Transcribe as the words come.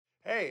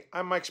Hey,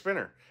 I'm Mike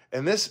Spinner,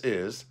 and this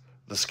is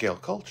The Scale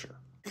Culture.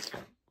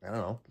 I don't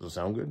know. Does it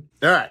sound good?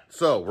 All right,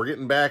 so we're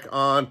getting back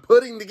on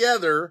putting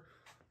together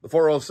the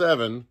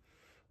 407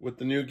 with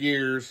the new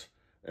gears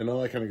and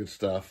all that kind of good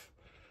stuff.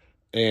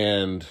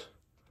 And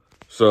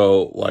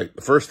so, like,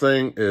 the first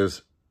thing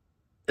is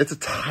it's a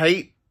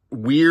tight,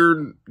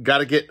 weird, got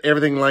to get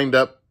everything lined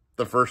up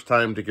the first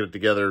time to get it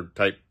together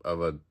type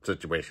of a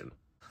situation.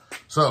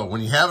 So,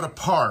 when you have it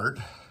apart,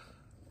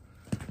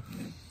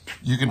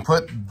 you can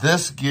put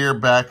this gear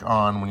back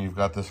on when you've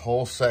got this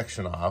whole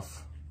section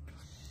off.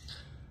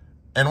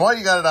 And while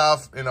you got it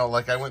off, you know,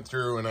 like I went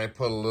through and I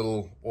put a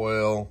little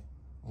oil,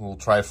 a little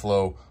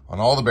tri-flow on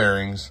all the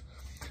bearings,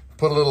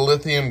 put a little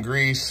lithium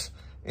grease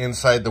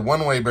inside the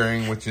one-way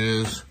bearing, which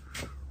is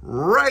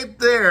right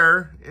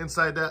there,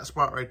 inside that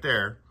spot right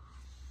there.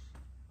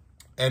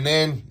 And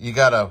then you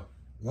got to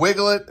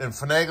wiggle it and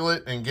finagle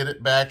it and get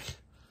it back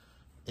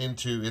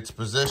into its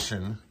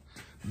position.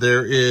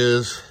 There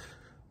is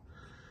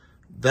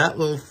that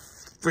little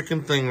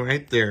freaking thing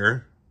right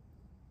there,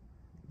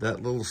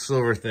 that little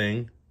silver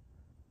thing,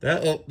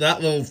 that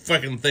little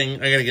fucking thing.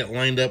 I got to get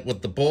lined up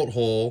with the bolt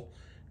hole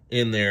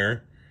in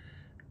there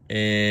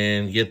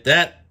and get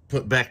that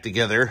put back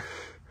together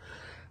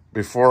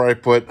before I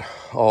put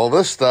all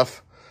this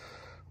stuff,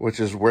 which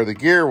is where the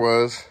gear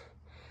was.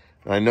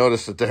 And I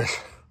noticed that there's,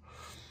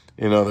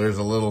 you know, there's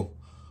a little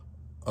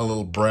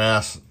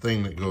brass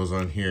thing that goes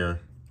on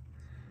here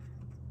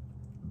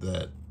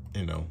that,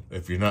 you know,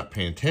 if you're not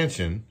paying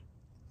attention,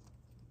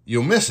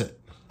 you'll miss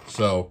it.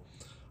 So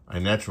I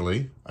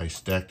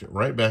stacked it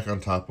right back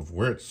on top of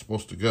where it's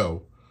supposed to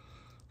go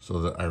so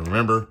that I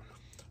remember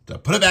to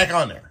put it back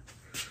on there.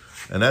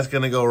 And that's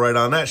going to go right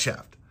on that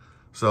shaft.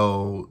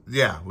 So,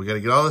 yeah, we got to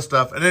get all this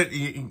stuff. And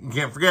you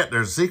can't forget,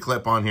 there's a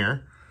C-clip on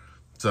here.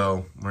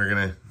 So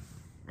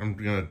I'm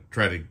going to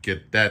try to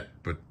get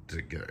that put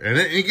together.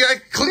 And you got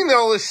to clean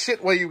all this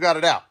shit while you got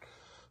it out.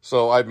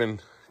 So I've been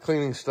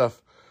cleaning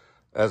stuff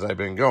as I've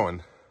been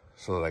going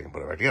so that I can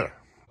put it back together.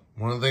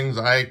 One of the things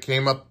I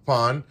came up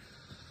upon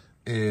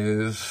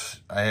is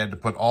I had to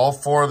put all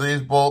 4 of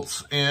these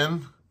bolts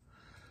in,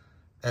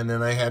 and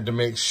then I had to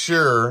make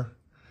sure,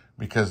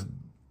 because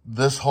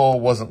this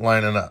hole wasn't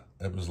lining up.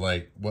 It was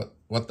like,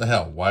 what the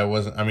hell? Why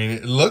wasn't, I mean,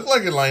 it looked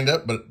like it lined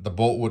up, but the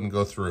bolt wouldn't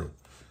go through.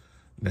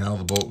 Now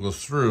the bolt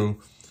goes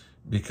through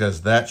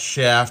because that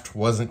shaft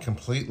wasn't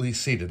completely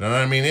seated. And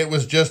I mean, it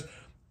was just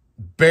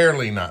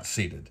barely not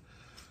seated.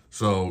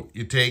 So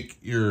you take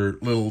your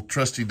little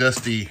trusty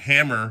dusty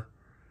hammer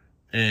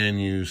and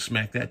you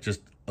smack that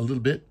just a little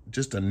bit,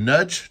 just a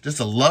nudge, just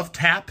a love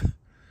tap,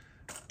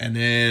 and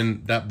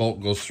then that bolt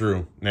goes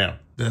through. Now,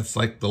 that's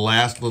like the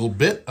last little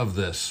bit of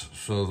this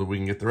so that we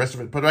can get the rest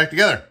of it put back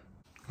together.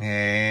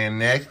 And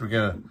next, we're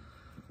going to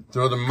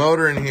throw the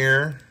motor in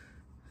here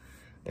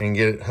and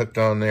get it hooked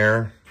on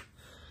there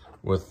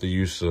with the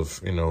use of,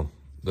 you know,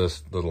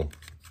 this little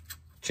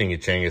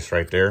chingy-changus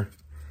right there.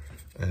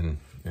 And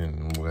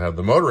we'll have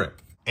the motor in.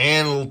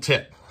 And a little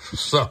tip.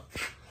 So,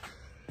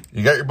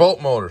 you got your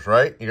bolt motors,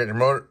 right? You got your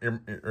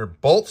motor, your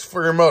bolts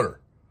for your motor.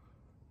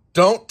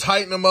 Don't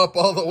tighten them up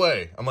all the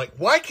way. I'm like,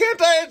 why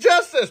can't I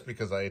adjust this?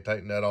 Because I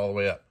tightened that all the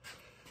way up.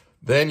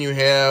 Then you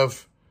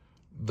have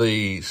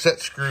the set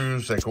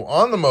screws that go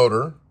on the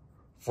motor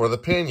for the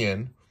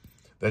pinion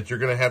that you're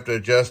going to have to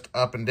adjust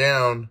up and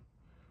down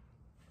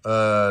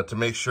to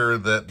make sure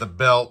that the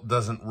belt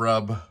doesn't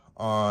rub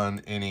on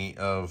any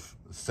of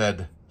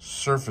said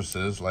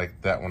surfaces,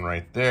 like that one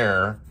right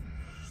there.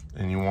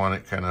 And you want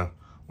it kind of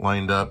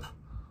lined up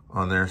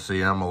on there.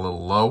 See, I'm a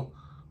little low,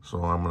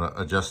 so I'm going to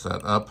adjust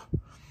that up.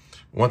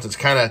 Once it's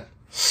kind of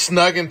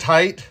snug and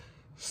tight,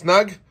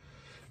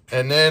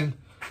 and then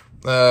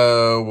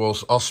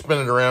I'll spin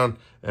it around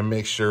and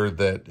make sure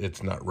that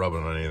it's not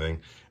rubbing on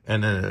anything.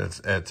 And then it's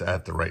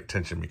at the right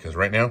tension, because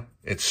right now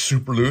it's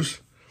super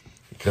loose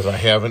because I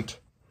haven't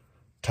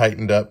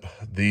tightened up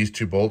these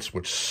 2 bolts,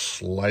 which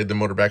slide the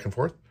motor back and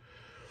forth.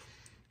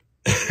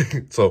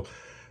 So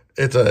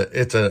it's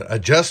a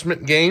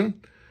adjustment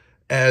game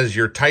as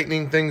you're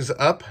tightening things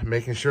up,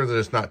 making sure that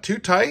it's not too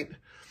tight,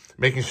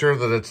 making sure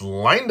that it's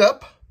lined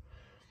up.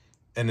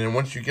 And then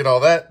once you get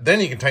all that,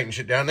 then you can tighten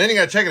shit down. Then you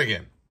got to check it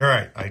again. All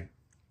right, I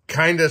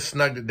kind of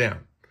snugged it down.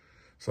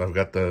 So I've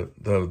got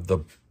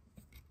the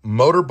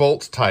motor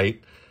bolts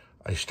tight.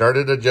 I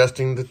started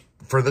adjusting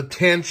for the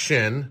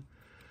tension,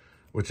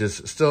 which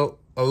is still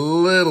a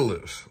little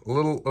loose, a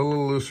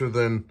little looser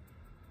than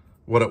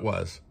what it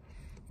was.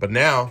 But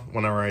now,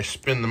 whenever I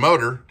spin the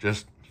motor,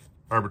 just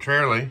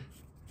arbitrarily,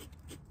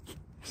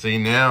 see,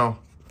 now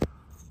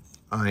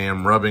I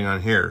am rubbing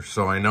on here.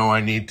 So I know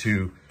I need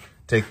to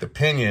take the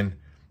pinion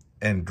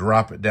and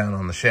drop it down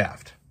on the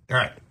shaft. All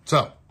right,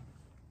 so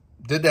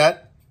did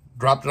that,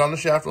 dropped it on the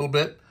shaft a little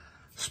bit,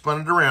 spun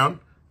it around.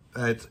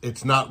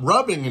 It's not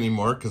rubbing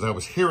anymore because I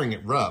was hearing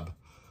it rub,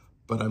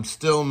 but I'm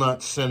still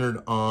not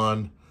centered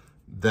on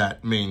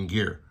that main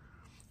gear.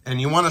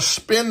 And you want to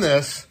spin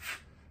this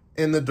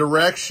in the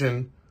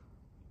direction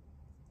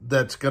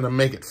that's going to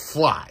make it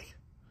fly.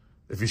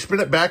 If you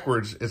spin it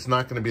backwards, it's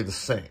not going to be the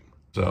same.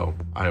 So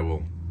I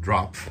will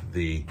drop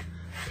the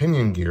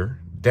pinion gear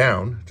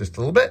down just a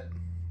little bit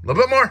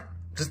more,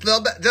 just a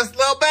little bit.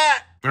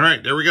 All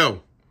right, there we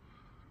go.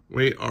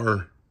 We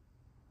are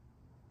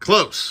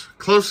close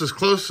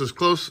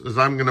as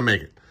I'm gonna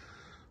make it.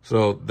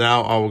 So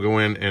now I will go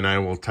in and I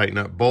will tighten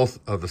up both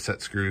of the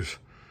set screws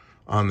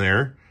on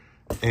there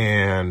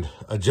and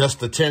adjust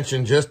the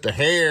tension just a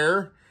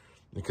hair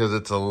because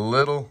it's a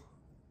little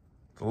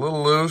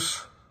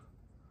loose.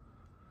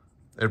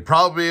 It'd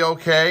probably be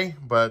okay,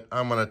 but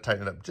I'm gonna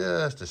tighten it up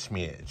just a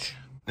smidge.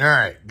 All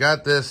right,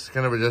 got this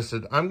kind of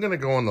adjusted. I'm gonna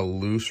go on the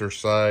looser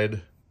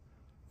side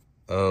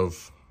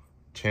of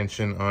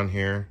tension on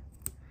here.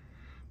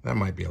 That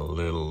might be a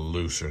little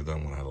looser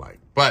than what I like,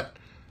 but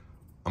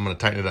I'm gonna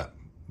tighten it up.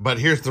 But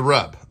here's the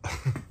rub.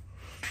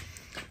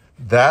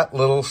 That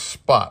little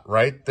spot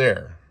right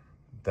there,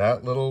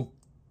 that little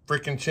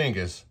freaking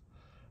chingus,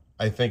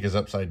 I think is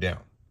upside down.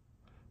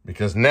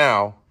 Because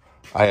now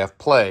I have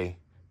play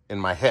in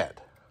my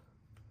head.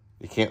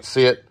 You can't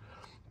see it,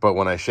 but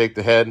when I shake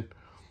the head,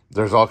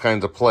 there's all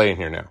kinds of play in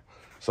here now.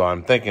 So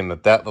I'm thinking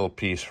that that little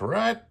piece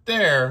right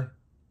there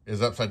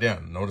is upside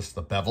down. Notice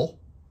the bevel.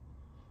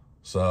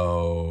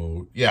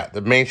 So yeah,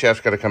 the main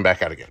shaft's got to come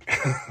back out again.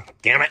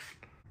 Damn it.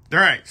 All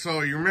right,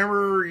 so you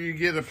remember you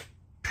get a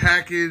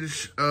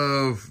package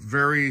of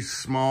very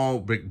small,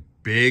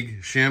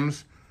 big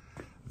shims.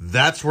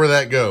 That's where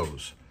that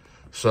goes.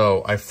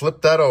 So I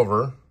flipped that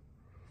over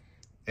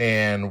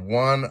and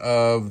one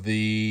of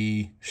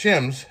the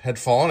shims had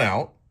fallen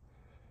out.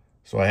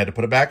 So I had to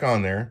put it back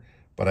on there,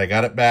 but I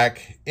got it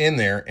back in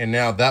there. And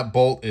now that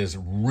bolt is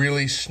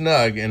really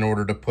snug in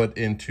order to put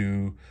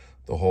into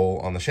the hole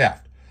on the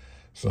shaft.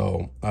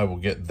 So I will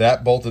get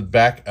that bolted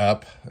back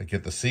up, I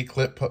get the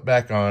C-clip put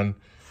back on,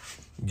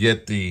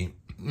 get the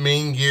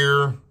main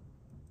gear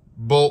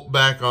bolt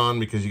back on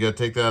because you got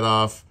to take that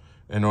off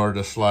in order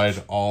to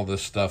slide all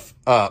this stuff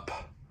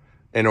up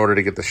in order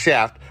to get the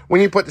shaft when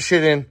you put the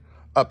shit in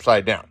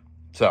upside down.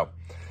 So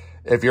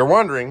if you're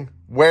wondering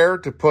where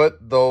to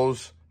put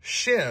those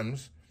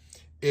shims,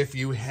 if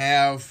you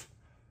have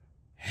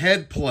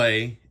head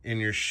play in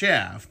your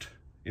shaft,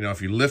 you know,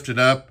 if you lift it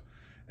up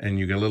and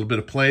you get a little bit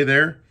of play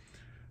there,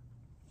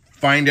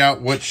 find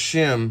out what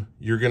shim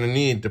you're going to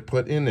need to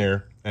put in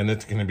there, and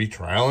it's going to be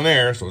trial and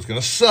error, so it's going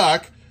to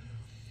suck,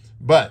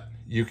 but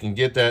you can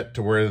get that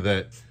to where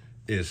that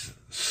is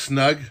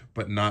snug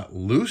but not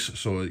loose,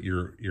 so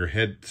your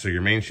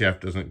main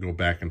shaft doesn't go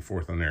back and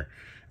forth on there.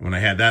 And when I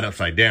had that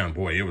upside down,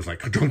 boy, it was like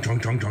tunk,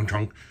 tunk, tunk, tunk,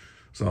 tunk.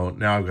 So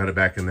now I've got it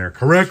back in there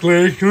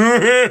correctly.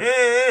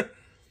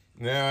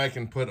 Now I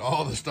can put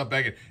all the stuff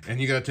back in, and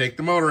you got to take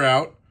the motor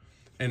out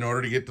in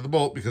order to get to the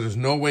bolt because there's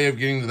no way of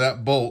getting to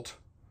that bolt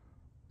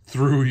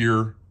through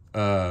your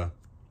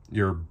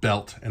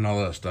belt and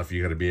all that stuff.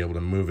 You got to be able to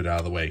move it out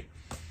of the way.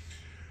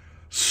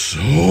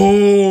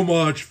 So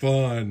much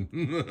fun.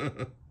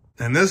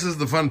 And this is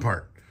the fun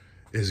part,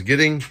 is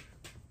getting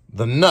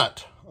the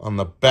nut on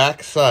the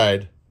back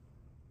side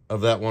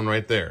of that one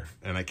right there.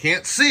 And I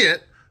can't see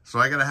it, so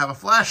I got to have a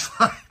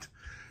flashlight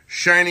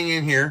shining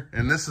in here.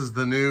 And this is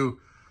the new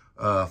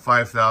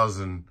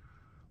 5,000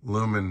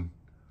 lumen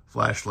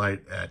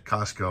flashlight at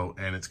Costco,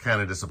 and it's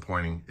kind of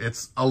disappointing.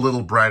 It's a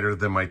little brighter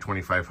than my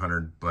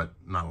 2500, but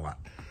not a lot.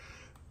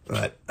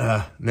 But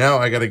now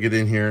I got to get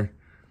in here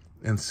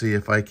and see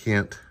if I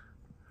can't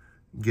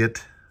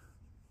get,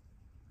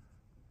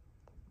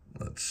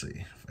 let's see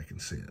if I can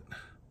see it.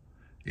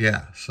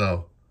 Yeah,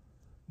 so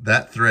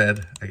that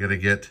thread I got to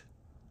get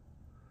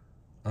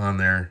on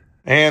there.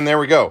 And there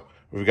we go.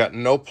 We've got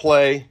no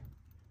play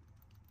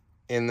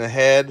in the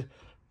head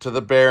to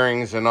the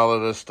bearings and all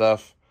of this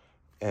stuff.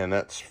 And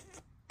that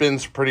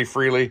spins pretty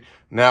freely.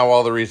 Now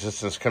all the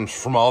resistance comes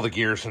from all the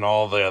gears and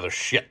all the other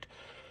shit.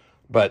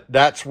 But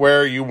that's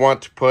where you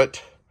want to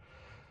put,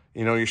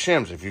 you know, your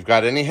shims. If you've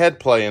got any head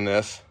play in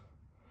this,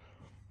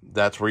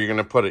 that's where you're going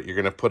to put it. You're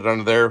going to put it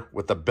under there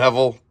with the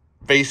bevel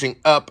facing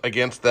up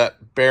against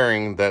that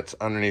bearing that's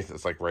underneath.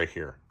 It's like right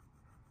here.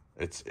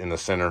 It's in the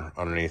center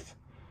underneath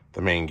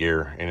the main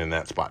gear and in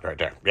that spot right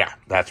there. Yeah,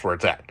 that's where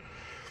it's at.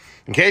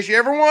 In case you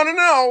ever want to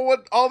know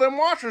what all them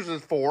washers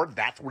is for,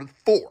 that's what it's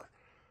for.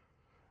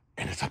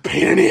 And it's a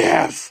pain in the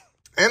ass.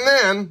 And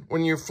then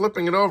when you're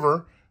flipping it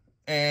over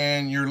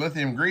and your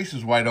lithium grease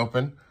is wide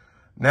open,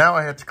 now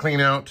I have to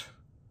clean out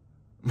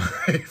my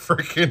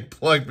freaking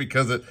plug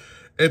because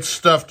it's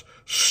stuffed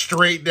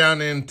straight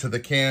down into the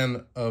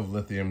can of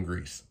lithium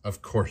grease.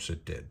 Of course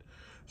it did.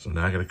 So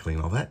now I got to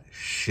clean all that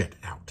shit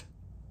out.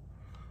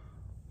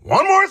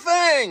 One more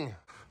thing.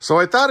 So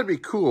I thought it'd be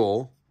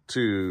cool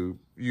to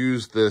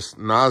use this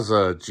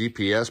NAZA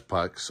GPS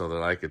puck so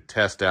that I could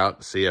test out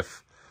and see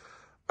if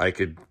I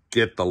could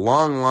get the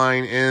long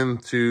line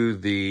into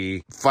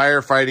the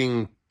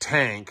firefighting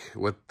tank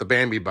with the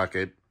Bambi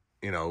bucket,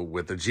 you know,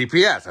 with the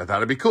GPS. I thought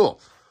it'd be cool.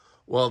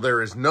 Well,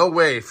 there is no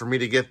way for me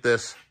to get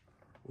this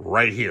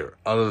right here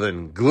other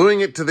than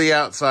gluing it to the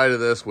outside of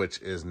this, which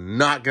is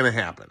not going to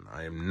happen.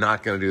 I am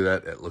not going to do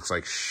that. It looks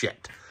like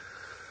shit.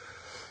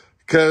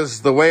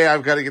 Because the way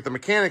I've got to get the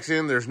mechanics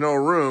in, there's no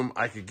room.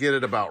 I could get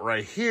it about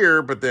right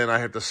here, but then I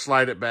have to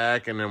slide it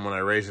back, and then when I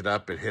raise it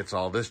up, it hits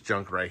all this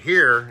junk right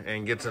here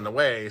and gets in the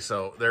way.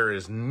 So there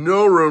is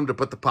no room to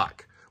put the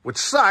puck, which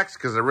sucks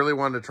because I really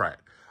wanted to try it.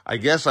 I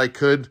guess I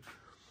could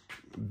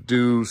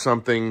do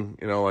something,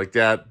 you know, like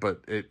that,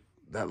 but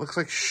that looks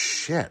like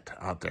shit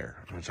out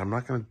there, which I'm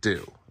not going to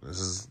do. This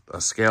is a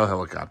scale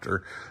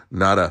helicopter,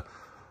 not a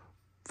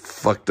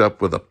fucked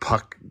up with a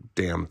puck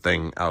damn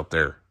thing out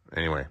there.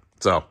 Anyway,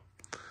 so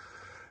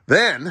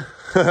then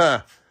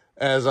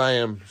as I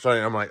am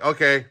starting, I'm like,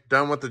 okay,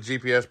 done with the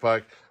GPS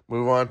puck,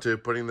 move on to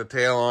putting the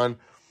tail on,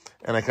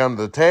 and I come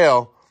to the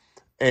tail,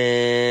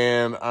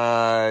 and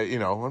you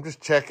know, I'm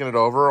just checking it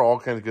over, all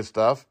kinds of good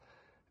stuff,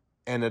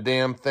 and the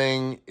damn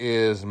thing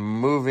is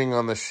moving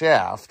on the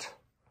shaft,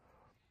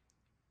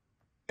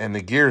 and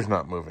the gear's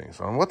not moving.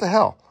 So I'm, what the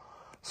hell?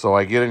 So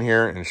I get in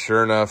here, and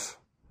sure enough,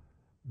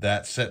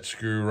 that set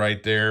screw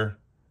right there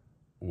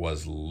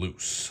was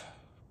loose.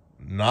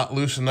 Not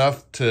loose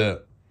enough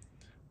to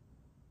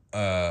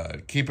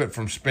keep it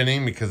from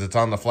spinning because it's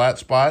on the flat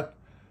spot,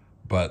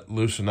 but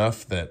loose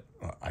enough that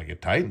I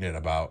could tighten it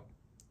about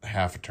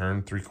half a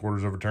turn,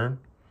 3/4 of a turn.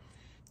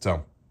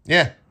 So,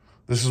 yeah,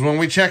 this is when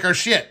we check our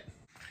shit.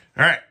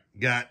 All right,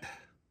 got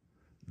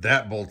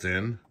that bolt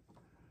in.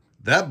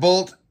 That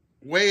bolt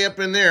way up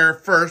in there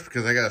first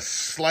because I got to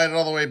slide it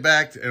all the way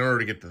back in order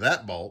to get to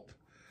that bolt.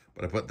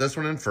 But I put this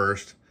one in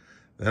first.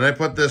 Then I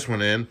put this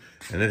one in,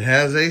 and it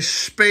has a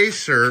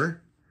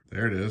spacer.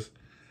 There it is.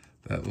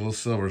 That little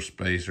silver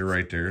spacer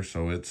right there.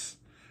 So it's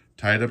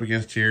tied up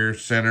against here,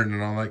 centered,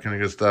 and all that kind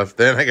of good stuff.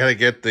 Then I got to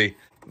get the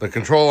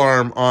control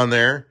arm on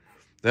there.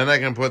 Then I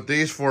can put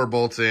these 4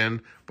 bolts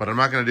in, but I'm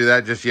not going to do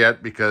that just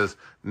yet because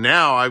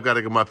now I've got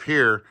to come up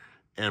here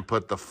and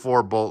put the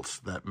 4 bolts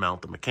that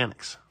mount the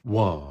mechanics.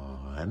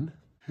 1,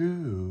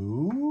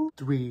 2,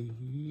 3,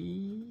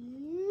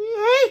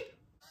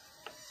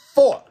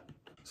 4.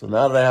 So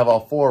now that I have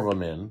all 4 of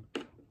them in,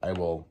 I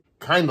will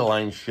kind of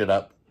line shit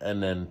up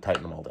and then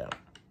tighten them all down.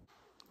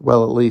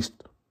 Well, at least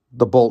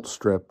the bolt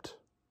stripped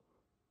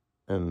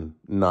and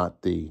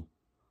not the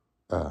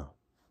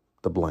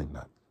blind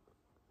nut.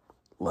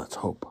 Let's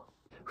hope.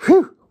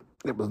 Whew!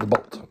 It was the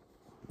bolt.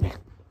 Yeah,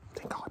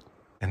 thank God.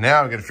 And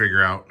now I'm going to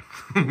figure out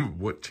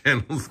what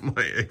channels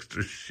my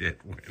extra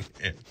shit went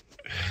in.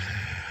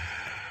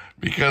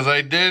 Because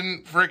I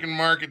didn't freaking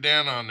mark it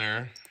down on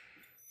there.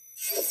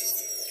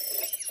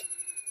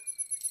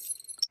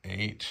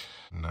 8,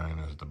 9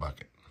 is the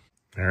bucket.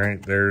 All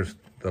right, there's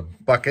the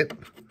bucket.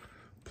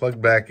 Plug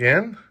back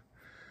in.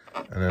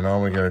 And then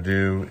all we got to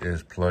do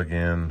is plug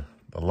in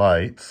the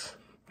lights.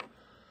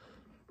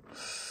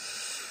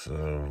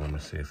 So let me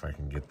see if I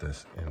can get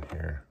this in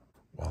here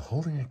while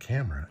holding a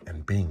camera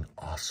and being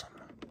awesome.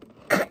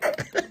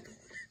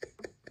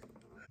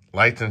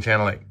 Lights and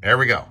channel 8. There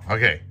we go.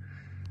 Okay.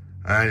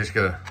 I just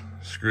got to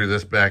screw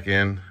this back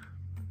in.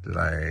 Did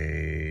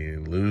I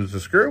lose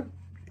the screw?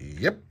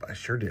 Yep, I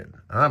sure did.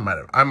 I might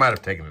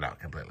have taken it out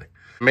completely.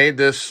 Made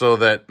this so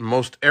that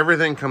most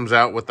everything comes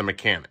out with the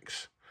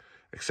mechanics,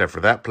 except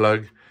for that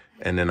plug.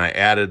 And then I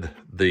added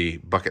the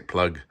bucket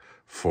plug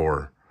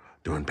for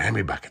doing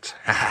Bambi buckets.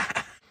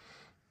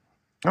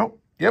 Oh,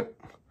 yep.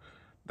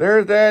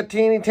 There's that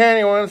teeny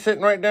tiny one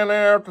sitting right down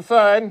there at the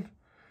side.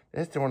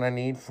 That's the one I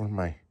need for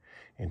my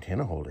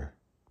antenna holder,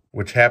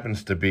 which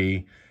happens to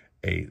be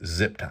a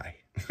zip tie.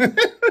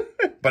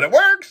 But it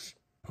works.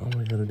 All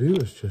we gotta do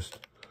is just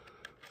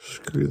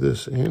screw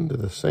this into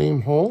the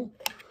same hole.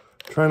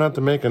 Try not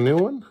to make a new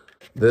one.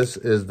 This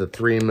is the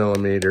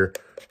 3mm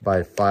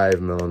by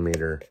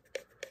 5mm.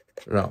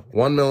 No,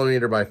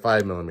 1mm by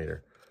 5mm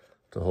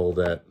to hold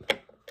that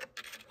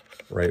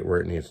right where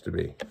it needs to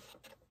be.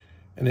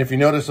 And if you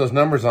notice those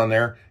numbers on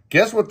there,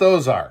 guess what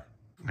those are?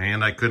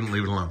 And I couldn't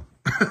leave it alone.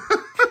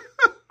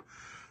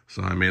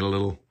 So I made a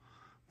little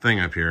thing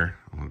up here.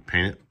 I'm going to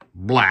paint it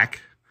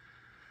black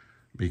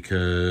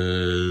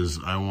because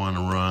I want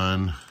to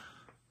run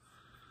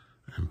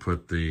and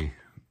put the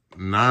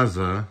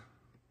NAZA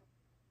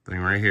thing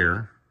right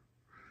here.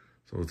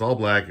 So it's all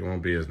black. It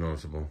won't be as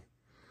noticeable.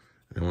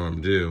 And what I'm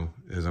going to do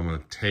is I'm going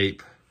to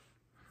tape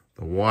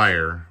the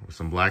wire with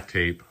some black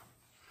tape,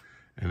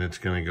 and it's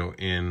going to go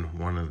in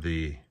one of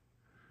the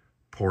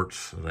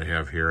ports that I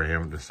have here. I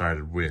haven't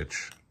decided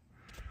which,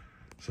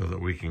 so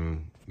that we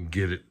can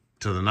get it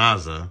to the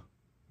NAZA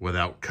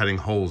without cutting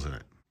holes in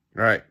it.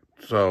 All right,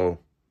 so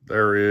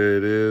there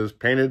it is,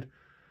 painted,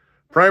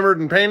 primered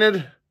and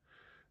painted,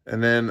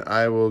 and then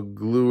I will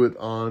glue it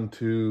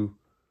onto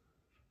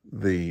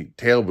the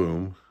tail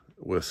boom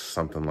with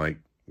something like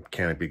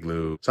canopy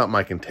glue, something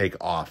I can take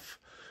off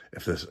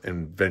if this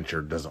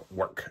adventure doesn't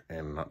work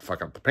and not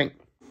fuck up the paint.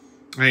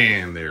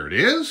 And there it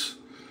is.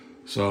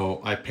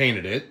 So I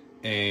painted it,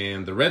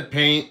 and the red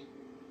paint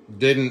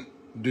didn't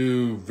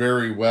do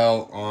very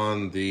well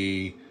on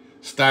the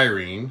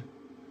styrene.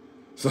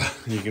 So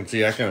you can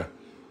see I kind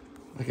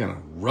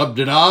of rubbed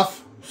it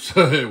off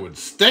so it would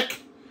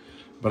stick.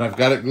 But I've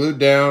got it glued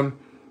down.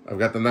 I've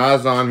got the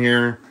NAZA on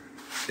here.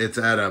 It's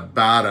at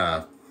about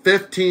a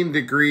 15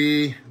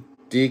 degree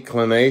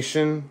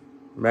declination,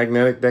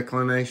 magnetic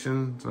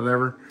declination,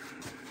 whatever.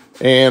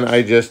 And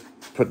I just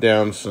put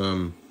down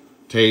some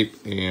tape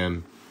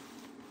and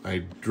I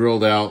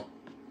drilled out.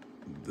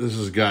 This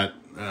has got,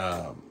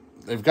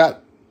 they've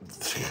got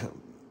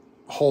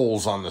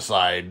holes on the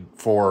side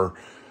for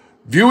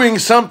viewing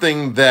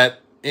something that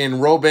in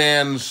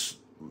Roban's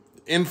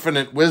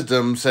infinite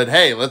wisdom said,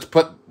 hey, let's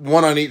put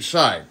one on each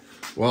side.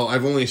 Well,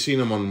 I've only seen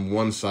them on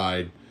one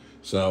side,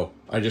 so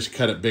I just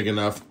cut it big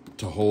enough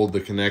to hold the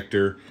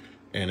connector,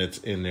 and it's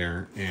in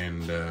there.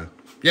 And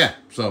yeah,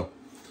 so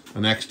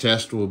the next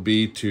test will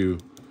be to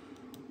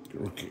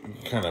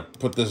kind of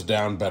put this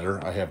down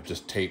better. I have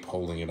just tape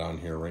holding it on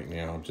here right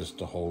now just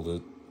to hold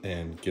it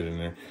and get in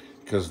there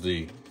because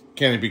the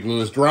canopy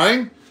glue is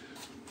drying,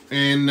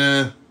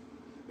 and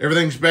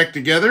everything's back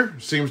together.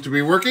 Seems to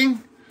be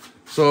working.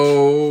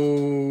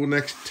 So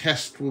next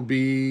test will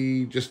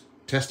be just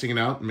testing it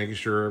out and making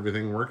sure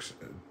everything works,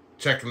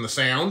 checking the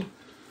sound,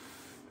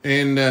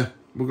 and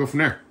we'll go from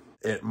there.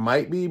 It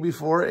might be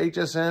before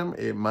HSM,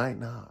 it might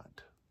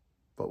not,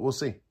 but we'll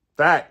see.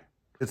 That,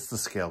 it's the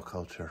scale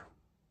culture.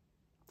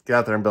 Get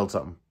out there and build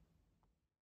something.